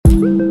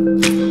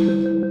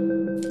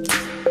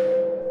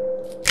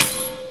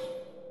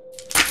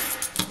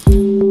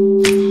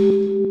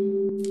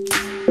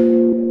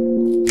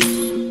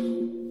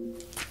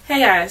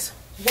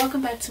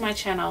welcome back to my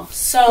channel.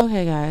 So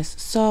hey guys,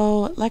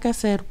 so like I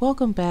said,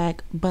 welcome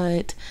back,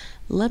 but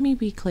let me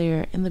be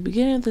clear. In the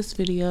beginning of this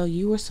video,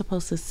 you were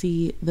supposed to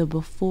see the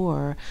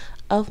before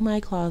of my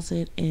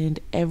closet and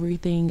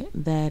everything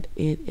that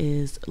it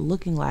is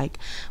looking like,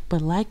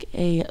 but like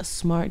a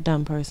smart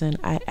dumb person,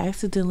 I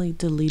accidentally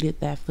deleted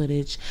that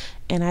footage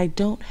and I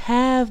don't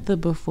have the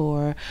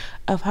before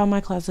of how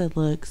my closet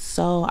looks.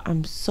 So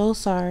I'm so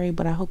sorry,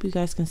 but I hope you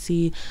guys can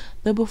see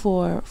the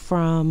before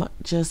from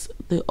just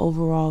the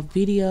overall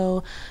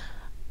video.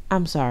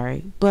 I'm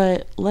sorry,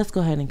 but let's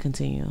go ahead and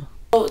continue.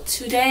 So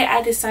today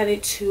I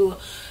decided to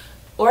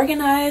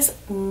organize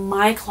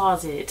my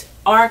closet,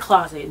 our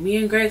closet, me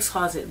and Greg's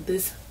closet,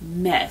 this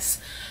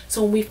mess.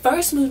 So when we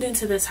first moved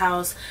into this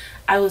house,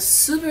 I was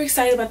super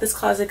excited about this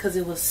closet because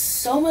it was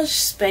so much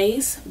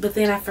space, but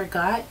then I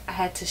forgot I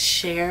had to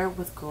share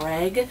with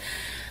Greg.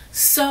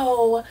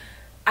 So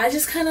I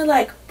just kind of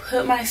like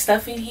put my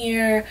stuff in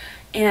here,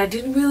 and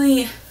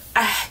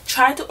I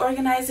tried to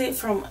organize it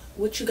from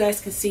what you guys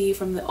can see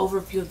from the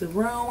overview of the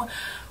room,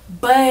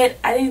 but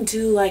I didn't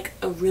do like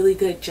a really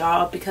good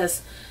job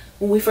because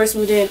when we first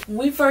moved in,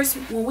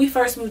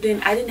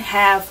 I didn't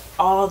have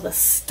all the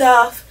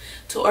stuff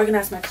to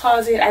organize my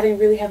closet. I didn't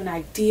really have an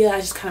idea.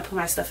 I just kind of put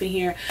my stuff in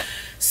here.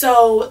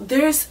 So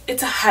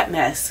it's a hot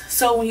mess.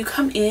 So when you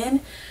come in,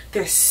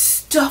 there's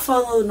stuff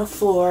all over the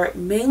floor,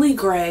 mainly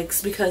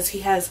Greg's, because he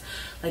has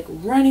like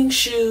running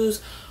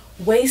shoes,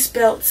 waist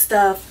belt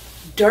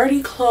stuff,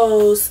 dirty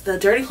clothes. The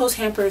dirty clothes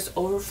hamper is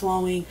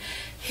overflowing.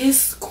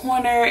 His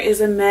corner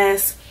is a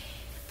mess.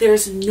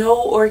 There's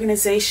no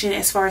organization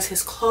as far as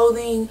his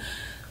clothing.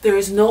 There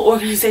is no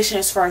organization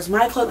as far as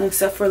my clothing,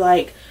 except for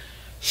like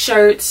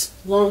shirts,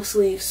 long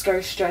sleeve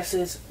skirts,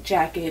 dresses,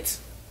 jackets,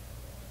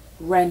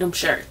 random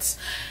shirts.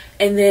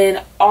 And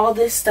then all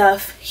this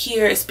stuff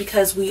here is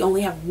because we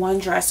only have one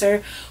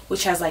dresser,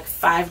 which has like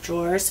 5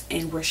 drawers,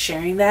 and we're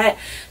sharing that.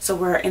 So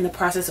we're in the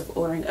process of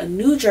ordering a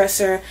new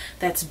dresser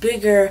that's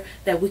bigger,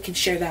 that we can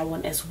share that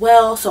one as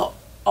well. So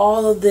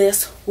all of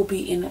this will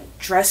be in a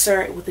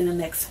dresser within the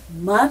next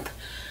month.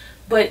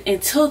 But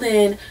until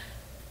then,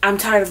 I'm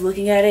tired of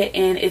looking at it,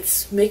 and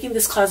it's making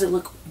this closet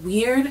look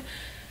weird.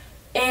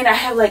 And I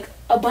have like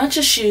a bunch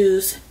of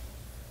shoes,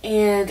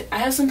 and I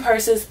have some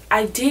purses.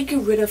 I did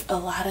get rid of a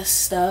lot of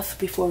stuff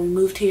before we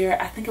moved here.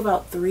 I think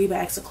about 3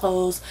 bags of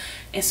clothes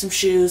and some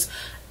shoes.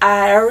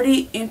 I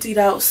already emptied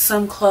out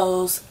some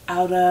clothes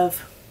out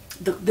of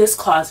this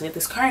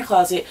current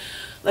closet,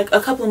 like a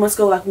couple of months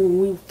ago. Like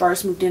when we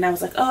first moved in, I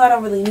was like, oh, I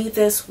don't really need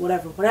this,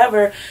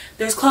 whatever.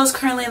 There's clothes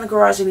currently in the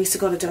garage that needs to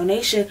go to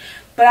donation,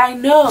 but I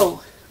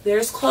know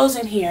there's clothes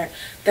in here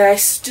that I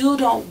still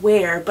don't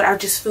wear, but I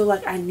just feel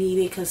like I need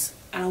it because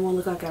I don't want to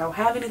look like I don't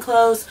have any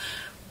clothes.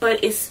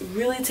 But it's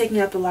really taking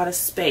up a lot of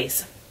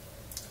space.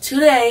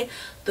 Today,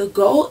 the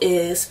goal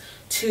is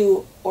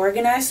to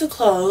organize the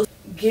clothes,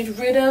 get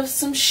rid of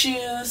some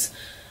shoes,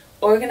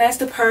 organize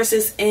the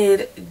purses,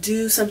 and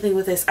do something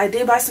with this. I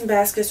did buy some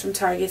baskets from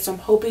Target, so I'm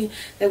hoping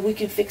that we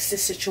can fix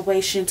this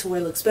situation to where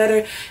it looks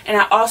better. And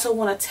I also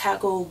want to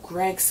tackle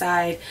Greg's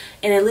side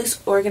and at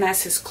least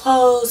organize his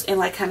clothes and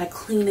like kind of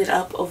clean it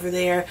up over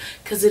there,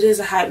 because it is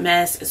a hot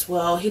mess as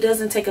well. He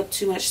doesn't take up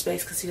too much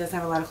space because he doesn't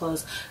have a lot of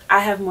clothes.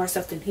 I have more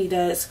stuff than he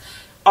does.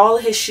 All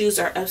of his shoes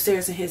are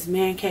upstairs in his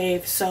man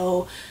cave,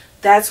 so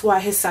that's why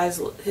his side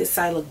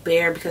look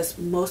bare, because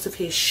most of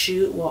his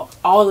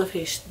all of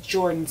his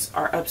Jordans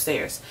are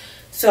upstairs.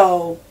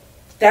 So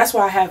that's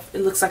why it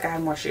looks like I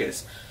have more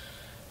shoes.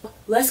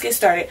 Let's get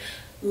started.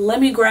 Let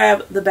me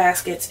grab the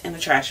baskets and the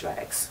trash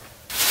bags.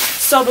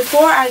 So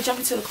before I jump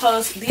into the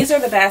clothes, these are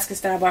the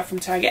baskets that I bought from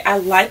Target. I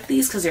like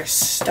these because they're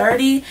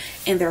sturdy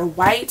and they're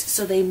white,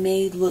 so they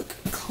may look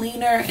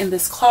cleaner in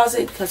this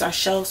closet because our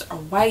shelves are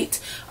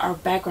white, our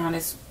background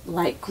is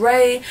light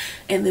gray,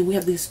 and then we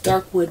have these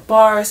dark wood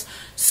bars.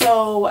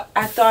 So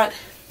I thought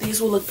these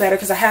will look better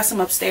because I have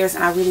some upstairs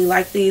and I really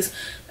like these.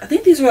 I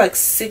think these were like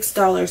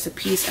 $6 a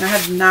piece, and I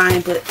have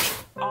 9, but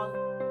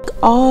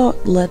all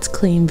Let's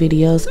Clean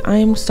videos,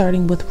 I'm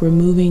starting with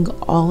removing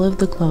all of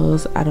the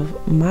clothes out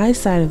of my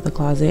side of the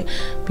closet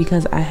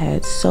because I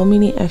had so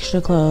many extra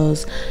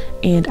clothes.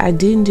 And I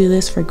didn't do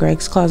this for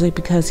Greg's closet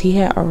because he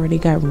had already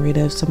gotten rid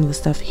of some of the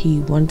stuff he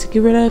wanted to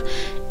get rid of,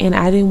 and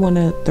I didn't want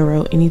to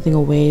throw anything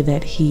away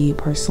that he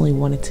personally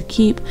wanted to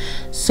keep.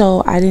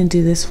 So I didn't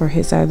do this for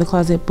his side of the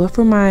closet, but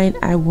for mine,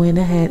 I went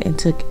ahead and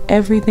took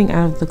everything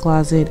out of the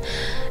closet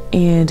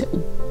and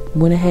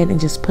went ahead and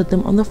just put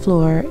them on the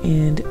floor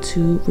and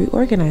to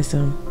reorganize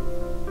them.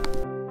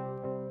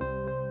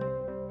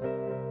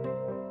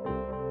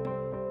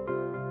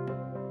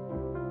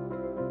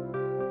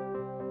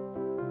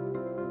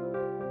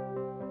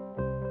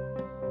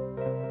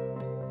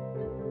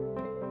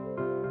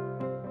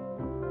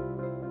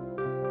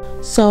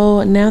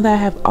 So now that I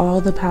have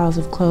all the piles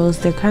of clothes,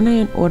 they're kind of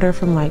in order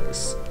from like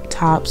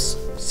tops,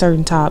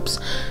 certain tops.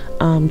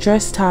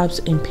 dress tops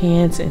and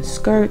pants and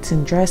skirts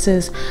and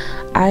dresses.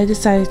 I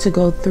decided to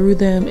go through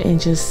them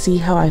and just see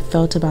how I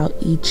felt about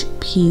each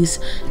piece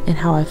and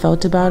how I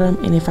felt about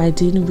them, and if I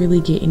didn't really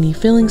get any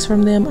feelings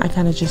from them, I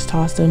kind of just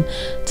tossed them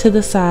to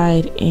the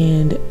side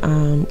and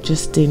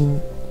just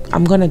didn't.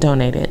 I'm gonna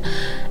donate it.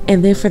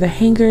 And then for the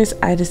hangers,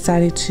 I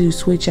decided to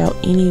switch out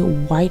any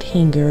white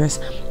hangers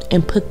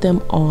and put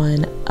them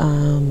on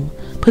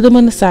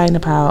the side in a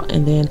pile,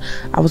 and then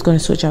I was going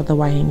to switch out the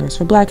white hangers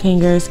for black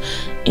hangers.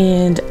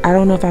 And I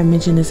don't know if I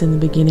mentioned this in the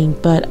beginning,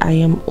 but I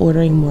am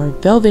ordering more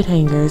velvet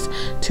hangers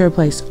to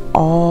replace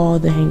all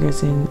the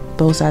hangers in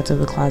both sides of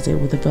the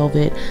closet with the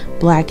velvet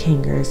black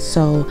hangers.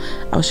 So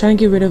I was trying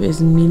to get rid of as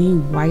many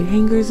white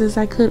hangers as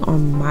I could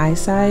on my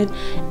side,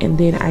 and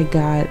then I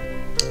got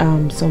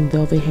some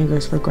velvet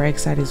hangers for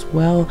Greg's side as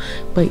well,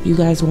 but you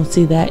guys won't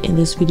see that in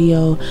this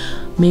video.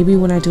 Maybe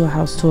when I do a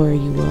house tour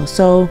you will.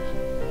 So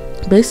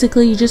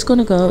basically you're just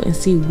gonna go and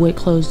see what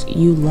clothes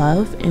you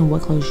love and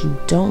what clothes you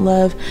don't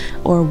love,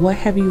 or what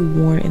have you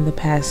worn in the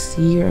past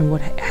year and what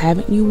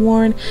haven't you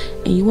worn,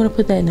 and you want to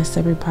put that in a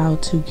separate pile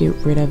to get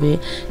rid of it.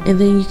 And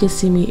then you can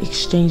see me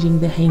exchanging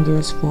the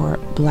hangers for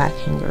black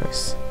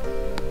hangers.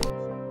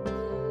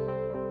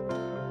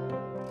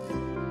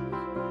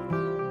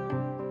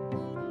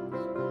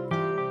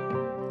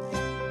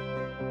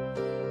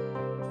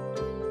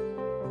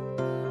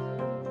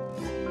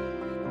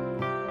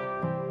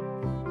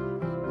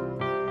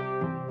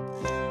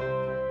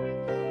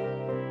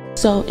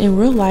 So in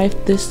real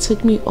life, this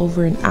took me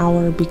over an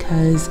hour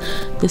because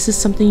this is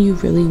something you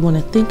really want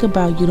to think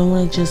about. You don't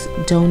want to just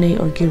donate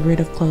or get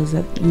rid of clothes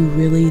that you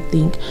really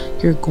think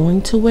you're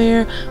going to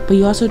wear, but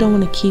you also don't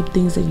want to keep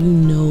things that you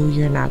know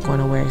you're not going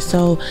to wear.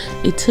 So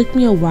it took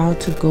me a while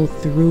to go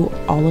through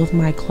all of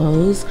my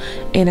clothes,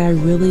 and I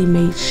really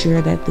made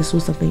sure that this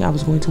was something I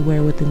was going to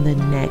wear within the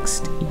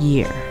next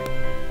year.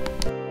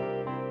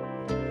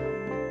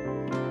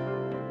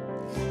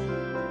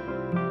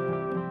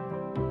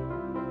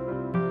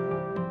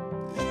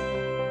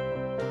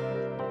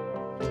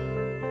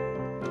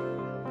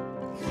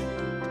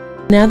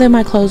 Now that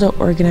my clothes are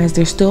organized,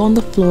 they're still on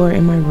the floor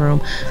in my room.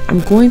 I'm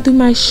going through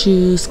my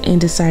shoes and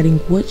deciding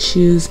what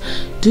shoes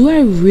do I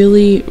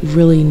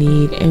really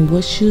need and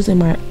what shoes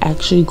am I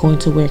actually going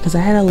to wear, because I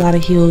had a lot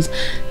of heels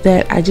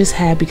that I just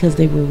had because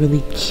they were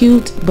really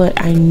cute,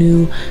 but I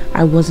knew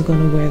I wasn't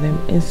going to wear them.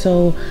 And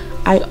so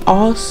I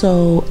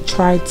also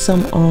tried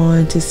some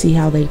on to see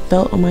how they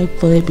felt on my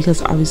foot,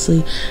 because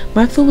obviously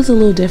my foot was a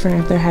little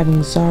different after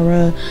having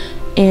Zara,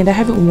 and I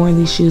haven't worn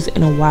these shoes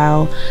in a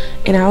while.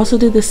 And I also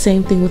did the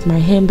same thing with my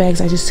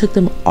handbags. I just took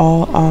them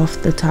all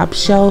off the top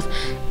shelf,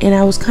 and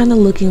I was kind of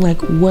looking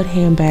like, what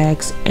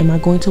handbags am I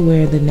going to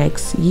wear the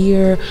next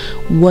year,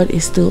 what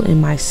is still in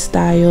my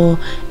style.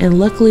 And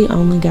luckily I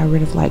only got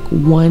rid of like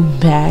one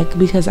bag,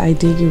 because I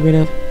did get rid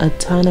of a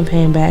ton of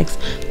handbags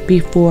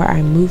before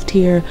I moved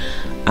here.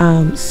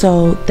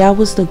 So that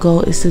was the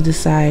goal, is to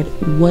decide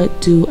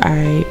what do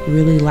I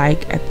really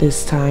like at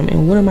this time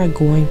and what am I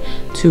going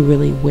to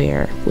really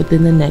wear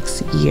within the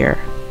next year.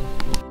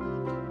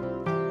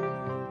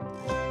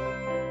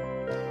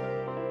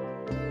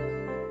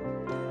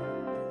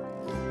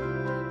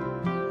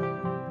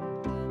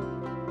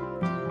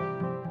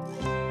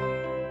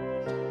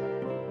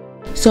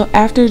 So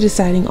after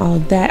deciding all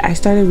of that, I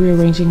started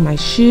rearranging my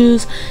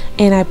shoes,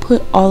 and I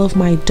put all of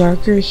my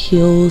darker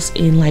heels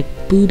in like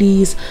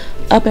booties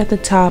up at the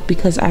top,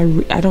 because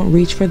I don't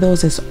reach for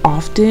those as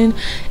often.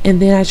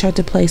 And then I tried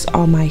to place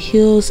all my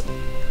heels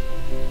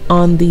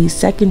on the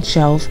second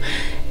shelf,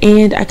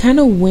 and I kind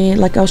of went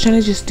like, I was trying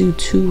to just do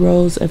 2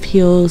 rows of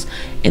heels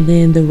and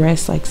then the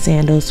rest like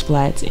sandals,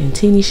 flats, and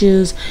teeny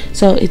shoes.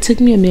 So it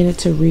took me a minute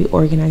to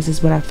reorganize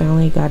this, but I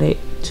finally got it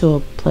to a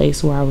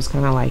place where I was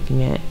kind of liking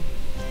it.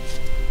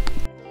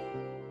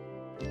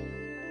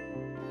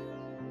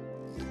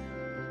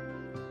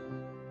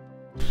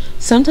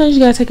 Sometimes you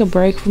gotta take a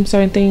break from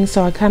certain things,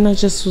 so I kind of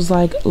just was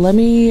like, let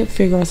me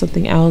figure out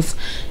something else,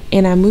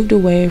 and I moved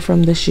away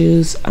from the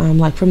shoes,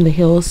 like from the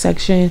heels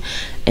section,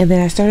 and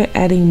then I started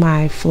adding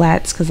my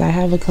flats, because I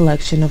have a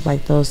collection of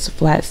like those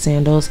flat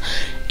sandals.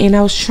 And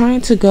I was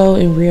trying to go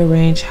and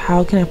rearrange,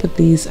 how can I put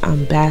these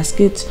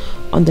baskets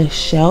on the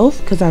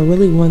shelf, because I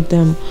really want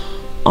them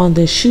on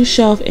the shoe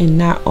shelf and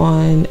not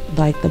on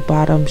like the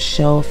bottom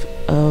shelf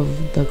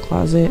of the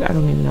closet. I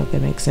don't even know if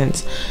that makes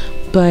sense,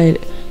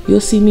 but you'll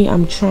see me,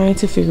 I'm trying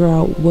to figure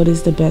out what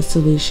is the best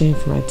solution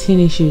for my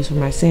tennis shoes, for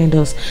my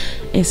sandals.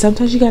 And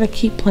sometimes you got to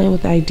keep playing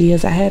with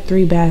ideas. I had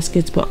 3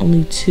 baskets, but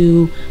only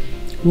 2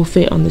 will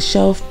fit on the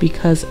shelf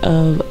because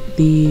of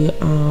the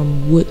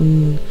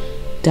wooden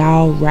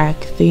dowel rack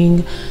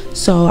thing.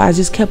 So I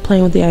just kept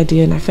playing with the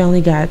idea, and I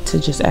finally got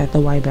to just add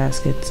the white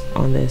baskets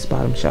on this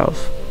bottom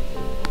shelf.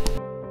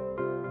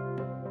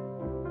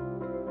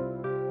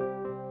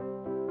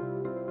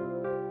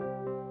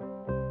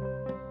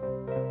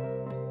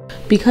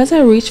 Because I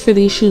reach for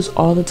these shoes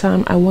all the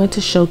time, I want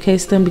to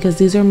showcase them, because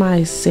these are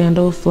my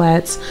sandal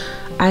flats.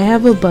 I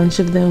have a bunch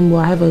of them. Well,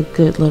 I have a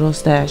good little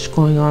stash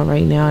going on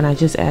right now, and I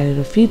just added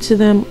a few to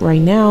them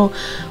right now.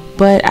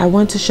 but I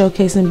want to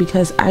showcase them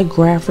because I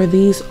grab for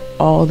these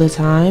all the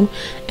time.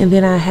 And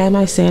then I had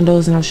my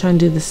sandals and I was trying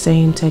to do the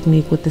same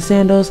technique with the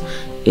sandals.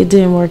 It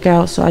didn't work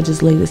out, so I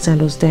just laid the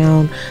sandals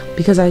down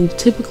because I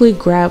typically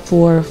grab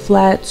for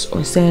flats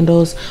or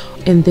sandals,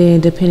 and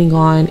then depending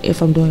on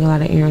if I'm doing a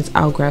lot of errands,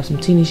 I'll grab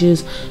some tennis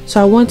shoes.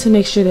 So I want to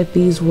make sure that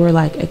these were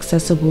like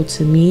accessible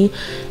to me.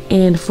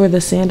 And for the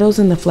sandals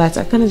and the flats,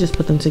 I kind of just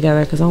put them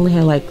together because I only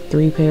had like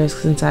 3 pairs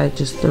since I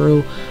just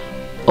threw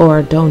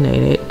or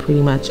donated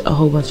pretty much a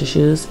whole bunch of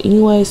shoes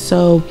anyway.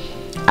 So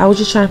I was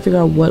just trying to figure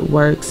out what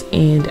works,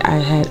 and I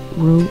had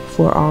room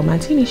for all my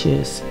tennis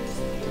shoes.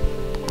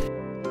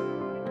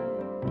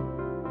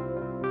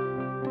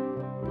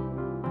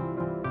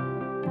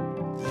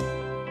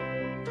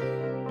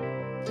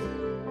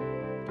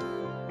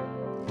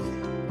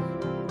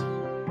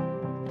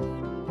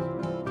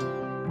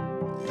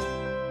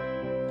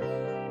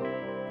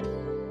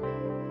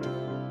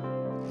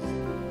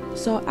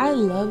 So I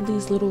love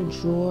these little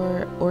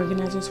drawer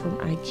organizers from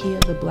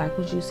IKEA, the black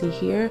ones you see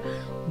here,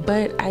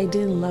 but I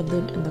didn't love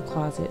them in the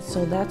closet.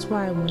 So that's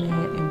why I went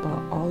ahead and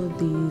bought all of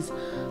these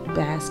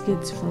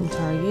baskets from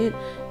Target.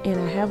 And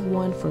I have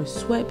one for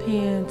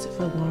sweatpants,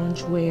 for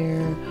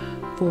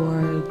loungewear,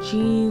 for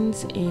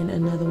jeans, and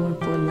another one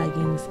for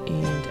leggings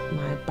and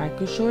my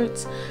biker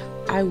shorts.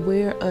 I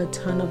wear a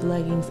ton of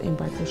leggings and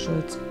biker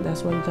shorts.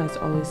 That's why you guys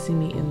always see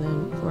me in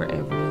them for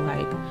every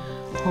like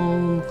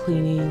home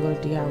cleaning or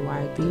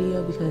DIY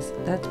video, because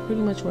that's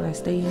pretty much what I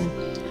stay in.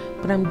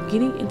 But I'm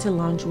getting into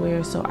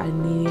loungewear, so I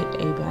needed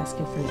a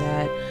basket for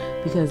that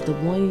because the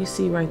one you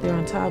see right there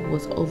on top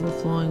was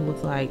overflowing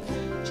with like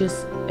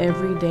just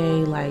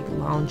everyday like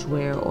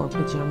loungewear or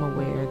pajama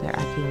wear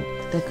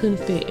that couldn't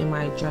fit in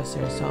my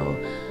dresser. So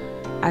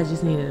I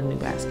just needed a new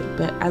basket.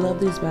 But I love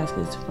these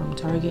baskets from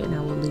Target, and I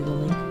will leave a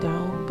link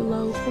down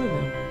below for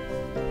them.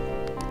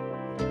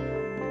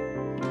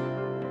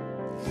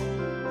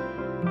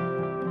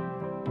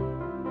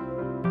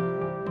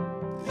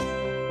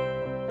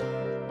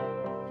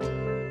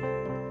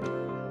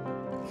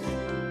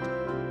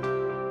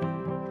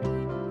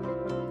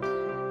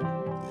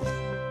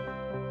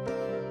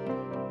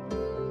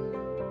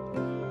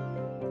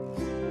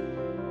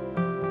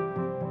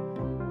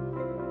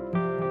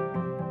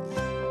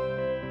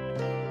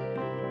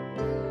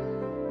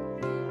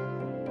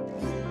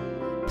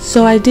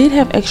 So I did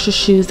have extra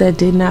shoes that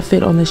did not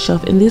fit on the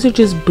shelf, and these are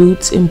just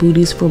boots and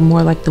booties for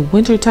more like the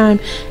winter time,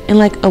 and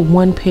like a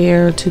 1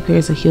 pair, 2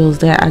 pairs of heels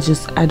that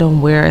I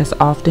don't wear as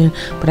often,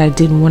 but I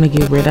didn't want to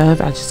get rid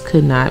of. I just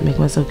could not make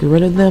myself get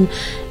rid of them,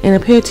 and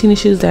a pair of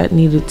tennis shoes that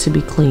needed to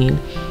be clean.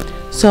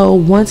 So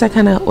once I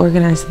kind of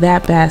organized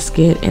that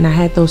basket, and I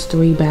had those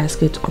 3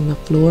 baskets on the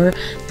floor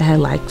that had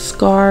like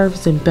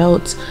scarves and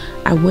belts,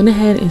 I went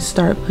ahead and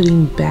started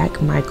putting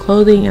back my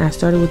clothing, and I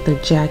started with the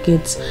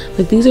jackets.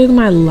 Like these are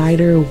my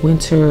lighter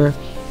winter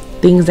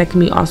things that can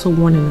be also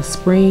worn in the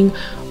spring.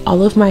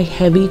 All of my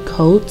heavy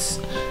coats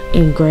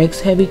and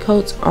Greg's heavy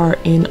coats are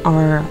in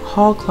our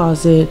hall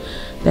closet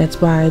that's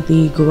by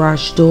the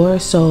garage door.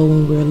 So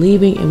when we're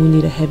leaving and we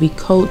need a heavy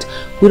coat,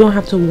 we don't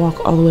have to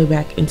walk all the way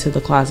back into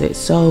the closet.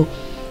 So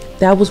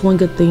that was one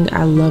good thing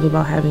I love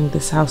about having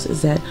this house,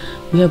 is that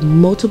we have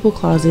multiple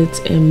closets,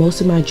 and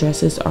most of my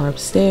dresses are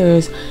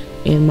upstairs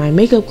in my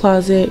makeup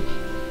closet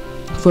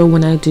for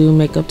when I do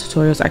makeup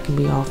tutorials. I can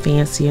be all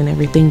fancy and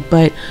everything,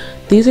 but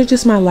these are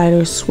just my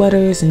lighter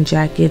sweaters and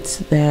jackets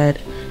that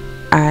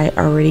I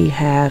already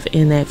have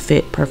and that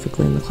fit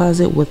perfectly in the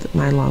closet with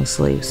my long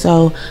sleeve.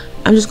 So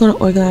I'm just going to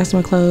organize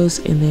my clothes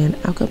and then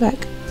I'll go back.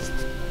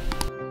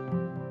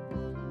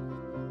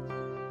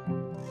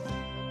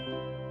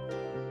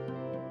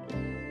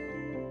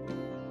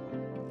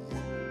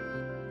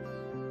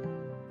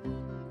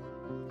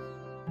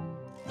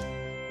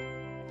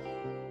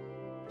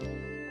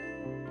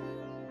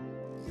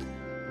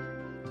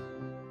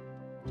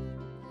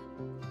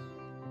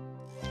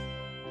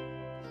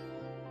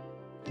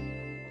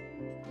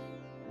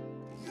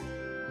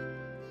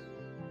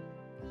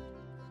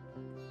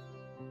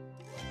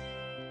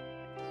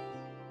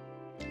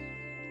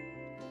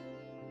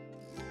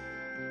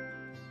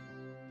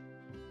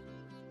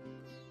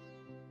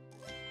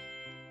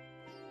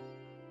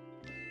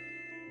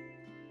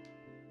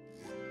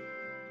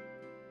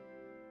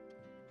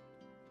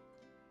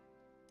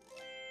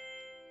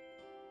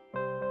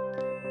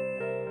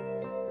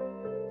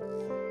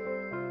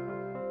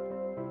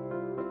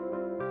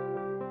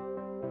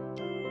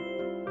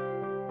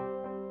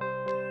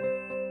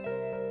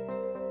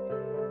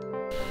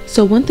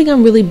 So one thing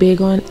I'm really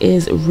big on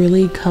is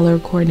really color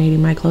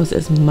coordinating my clothes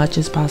as much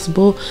as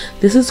possible.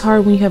 This is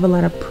hard when you have a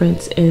lot of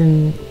prints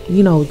and,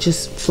 you know,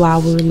 just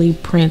flowery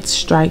prints,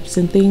 stripes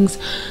and things.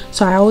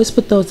 So I always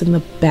put those in the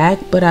back,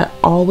 but I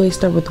always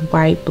start with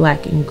white,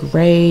 black and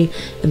gray,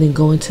 and then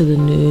go into the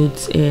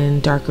nudes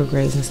and darker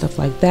grays and stuff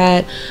like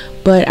that.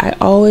 But I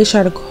always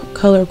try to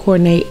color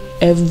coordinate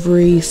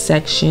every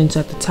section. So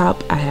at the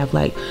top I have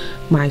like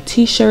my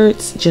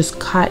t-shirts, just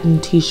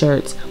cotton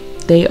t-shirts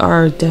they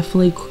are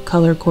definitely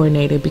color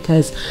coordinated,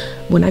 because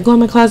when I go in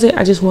my closet,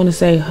 I just want to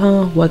say,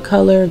 what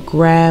color,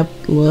 grab,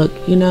 look,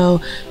 you know.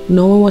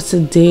 No one wants to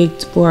dig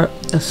for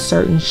a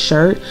certain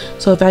shirt.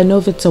 So if I know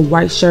if it's a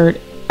white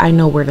shirt, I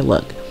know where to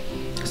look.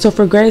 So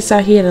for Greg's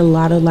side, he had a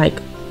lot of like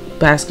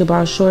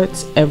basketball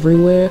shorts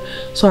everywhere.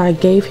 So I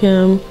gave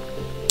him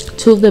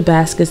 2 of the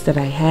baskets that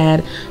I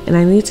had, and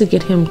I need to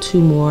get him 2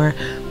 more.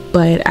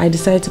 But I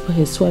decided to put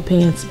his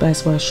sweatpants,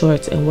 basketball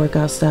shorts, and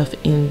workout stuff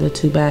in the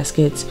 2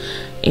 baskets,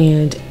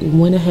 and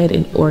went ahead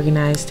and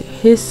organized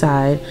his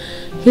side.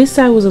 His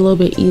side was a little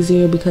bit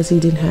easier because he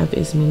didn't have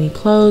as many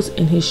clothes,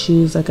 and his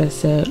shoes, like I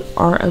said,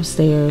 are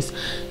upstairs.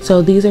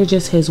 So these are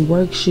just his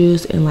work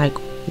shoes and like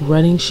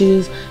running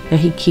shoes that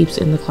he keeps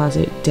in the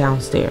closet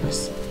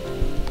downstairs.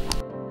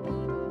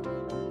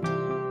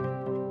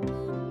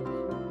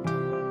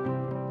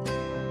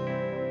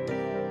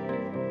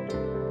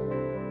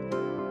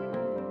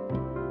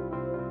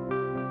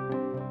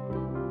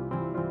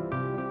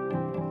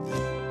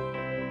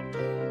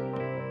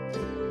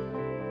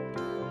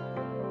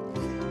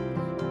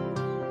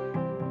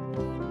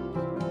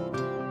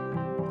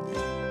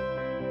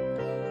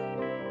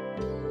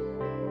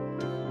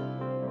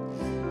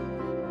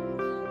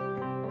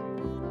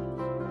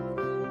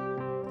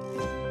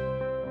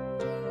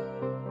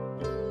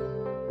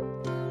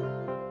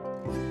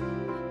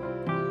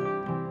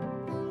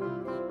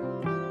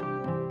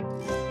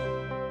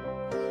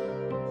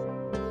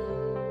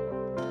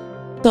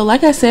 So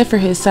like I said, for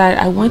his side,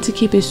 I want to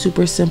keep it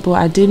super simple.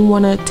 I didn't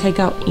want to take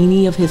out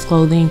any of his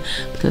clothing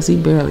because he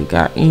barely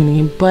got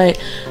any,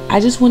 but I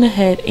just went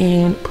ahead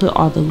and put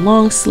all the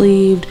long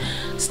sleeved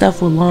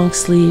stuff with long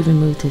sleeve and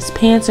moved his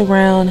pants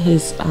around,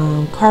 his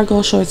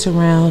cargo shorts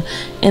around,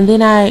 and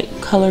then I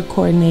color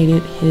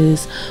coordinated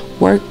his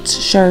work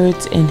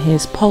shirts and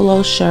his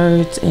polo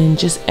shirts and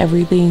just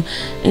everything,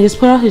 and just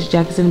put all his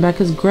jackets in the back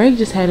because Greg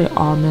just had it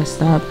all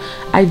messed up.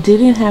 I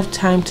didn't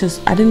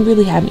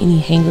really have any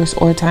hangers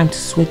or time to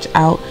switch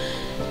out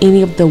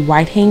any of the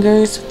white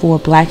hangers for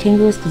black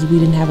hangers because we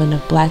didn't have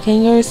enough black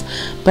hangers,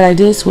 but I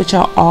did switch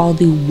out all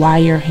the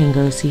wire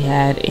hangers he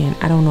had, and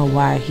I don't know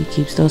why he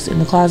keeps those in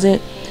the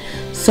closet.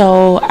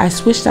 So I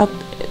switched out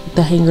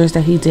the hangers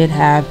that he did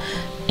have,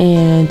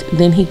 and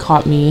then he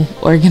caught me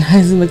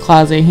organizing the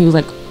closet, and he was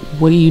like,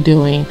 "What are you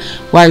doing?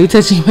 Why are you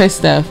touching my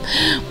stuff?"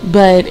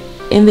 But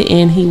in the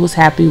end, he was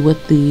happy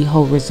with the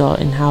whole result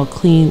and how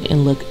clean it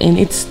looked, and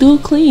it's still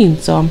clean,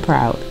 so I'm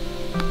proud.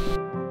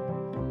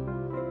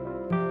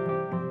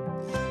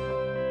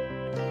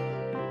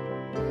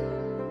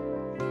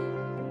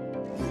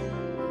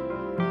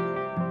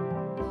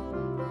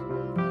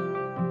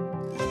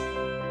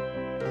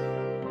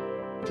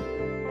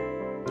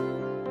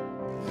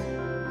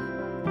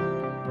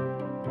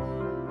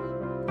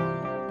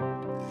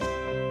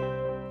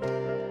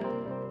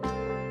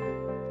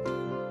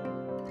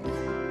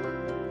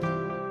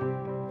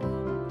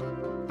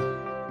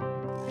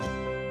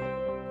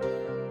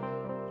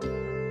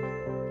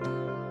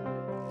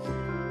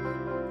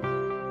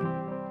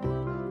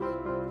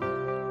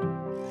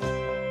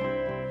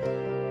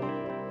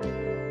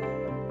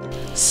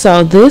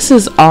 So this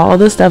is all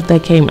the stuff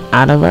that came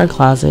out of our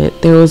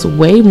closet. There was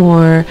way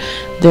more.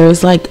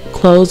 There's like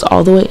clothes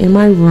all the way in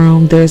my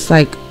room. There's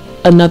like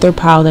another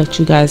pile that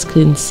you guys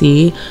couldn't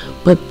see,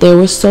 but there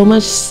was so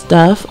much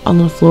stuff on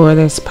the floor.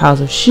 There's piles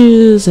of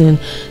shoes and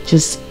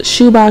just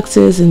shoe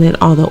boxes, and then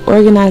all the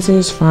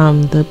organizers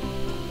from the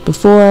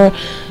before.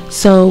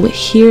 So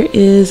here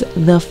is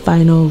the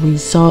final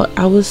result.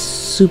 I was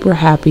super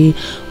happy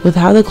with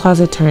how the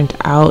closet turned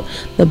out.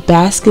 The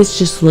baskets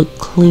just look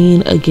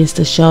clean against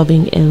the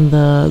shelving in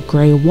the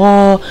gray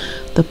wall.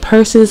 The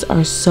purses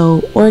are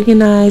so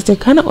organized. They're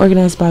kind of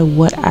organized by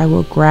what I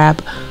will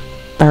grab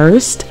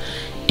first.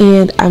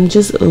 And I'm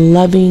just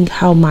loving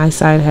how my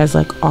side has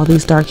like all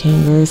these dark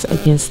hangers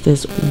against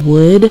this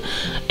wood,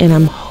 and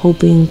I'm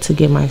hoping to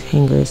get my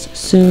hangers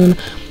soon.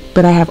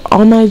 But I have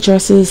all my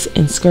dresses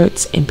and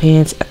skirts and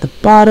pants at the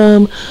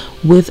bottom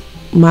with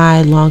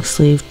my long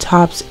sleeve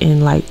tops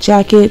and light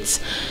jackets.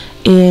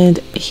 And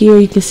here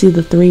you can see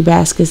the 3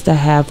 baskets that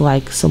have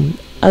like some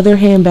other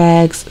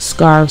handbags,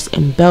 scarves,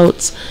 and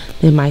belts.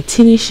 Then my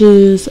tennis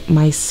shoes,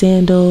 my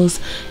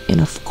sandals,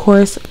 and of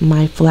course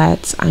my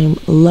flats. I'm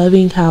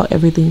loving how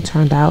everything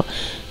turned out.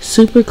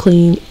 Super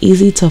clean,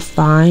 easy to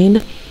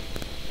find.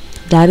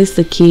 That is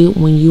the key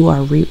when you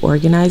are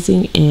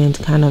reorganizing and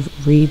kind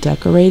of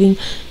redecorating.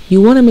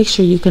 You want to make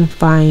sure you can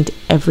find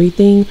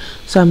everything.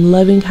 So I'm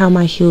loving how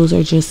my heels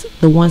are just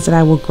the ones that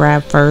I will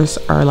grab first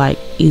are like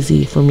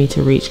easy for me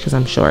to reach because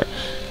I'm short.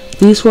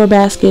 These 4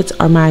 baskets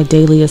are my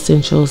daily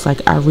essentials.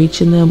 Like I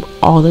reach in them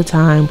all the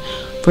time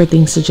for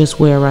things to just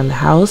wear around the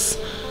house.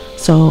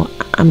 So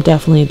I'm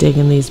definitely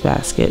digging these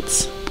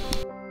baskets.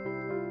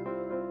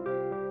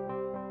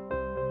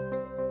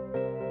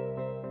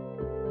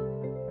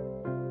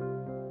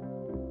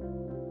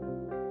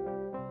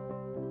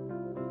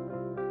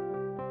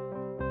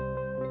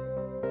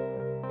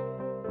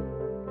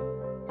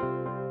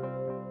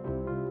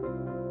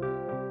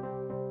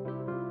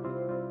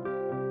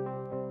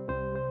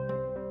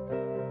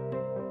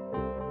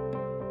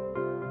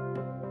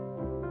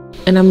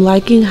 And I'm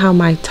liking how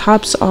my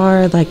tops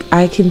are. Like,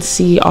 I can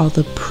see all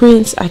the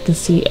prints, I can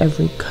see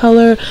every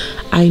color,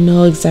 I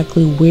know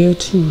exactly where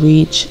to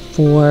reach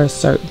for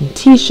certain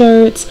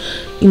t-shirts.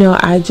 You know,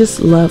 I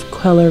just love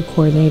color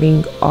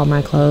coordinating all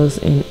my clothes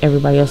and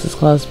everybody else's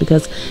clothes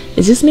because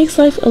it just makes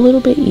life a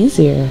little bit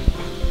easier.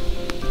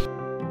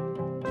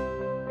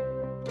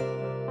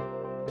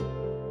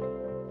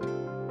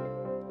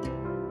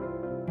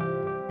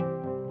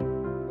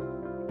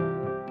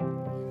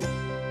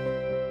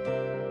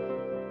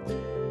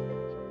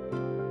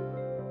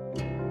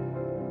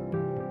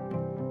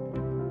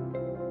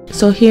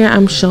 So here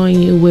I'm showing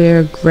you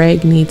where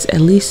Greg needs at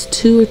least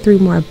 2 or 3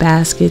 more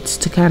baskets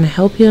to kind of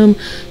help him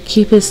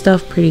keep his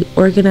stuff pretty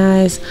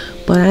organized.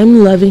 But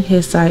I'm loving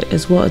his side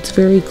as well. It's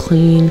very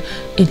clean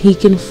and he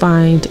can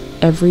find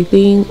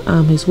everything.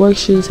 His work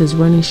shoes, his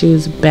running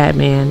shoes,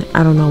 Batman.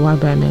 I don't know why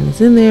Batman is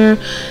in there.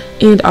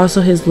 And also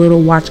his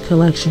little watch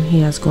collection he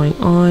has going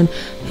on.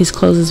 His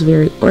clothes is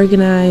very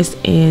organized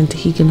and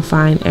he can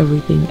find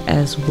everything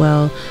as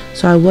well.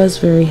 So I was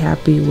very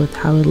happy with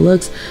how it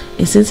looks.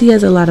 And since he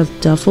has a lot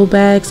of duffel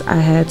bags, I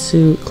had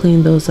to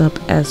clean those up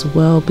as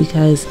well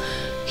because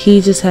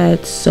he just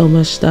had so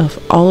much stuff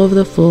all over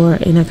the floor,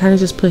 and I kind of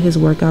just put his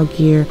workout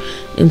gear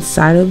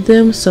inside of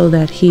them so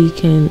that he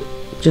can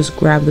just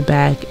grab the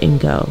bag and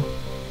go.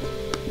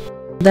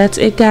 That's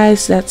it,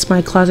 guys. That's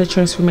my closet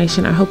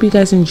transformation. I hope you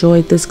guys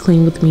enjoyed this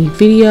clean with me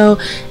video,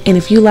 and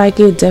if you like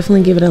it,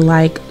 definitely give it a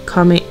like,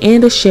 comment,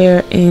 and a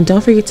share, and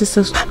don't forget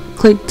to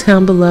click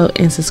down below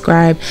and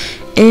subscribe,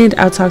 and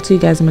I'll talk to you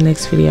guys in my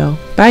next video.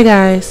 Bye,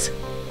 guys.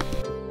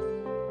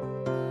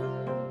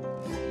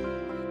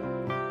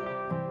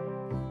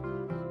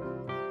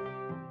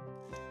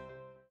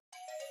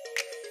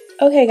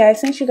 Okay guys,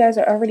 since you guys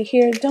are already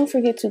here, don't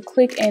forget to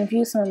click and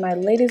view some of my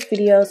latest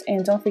videos,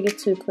 and don't forget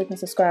to click and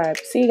subscribe.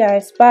 See you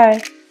guys.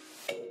 Bye.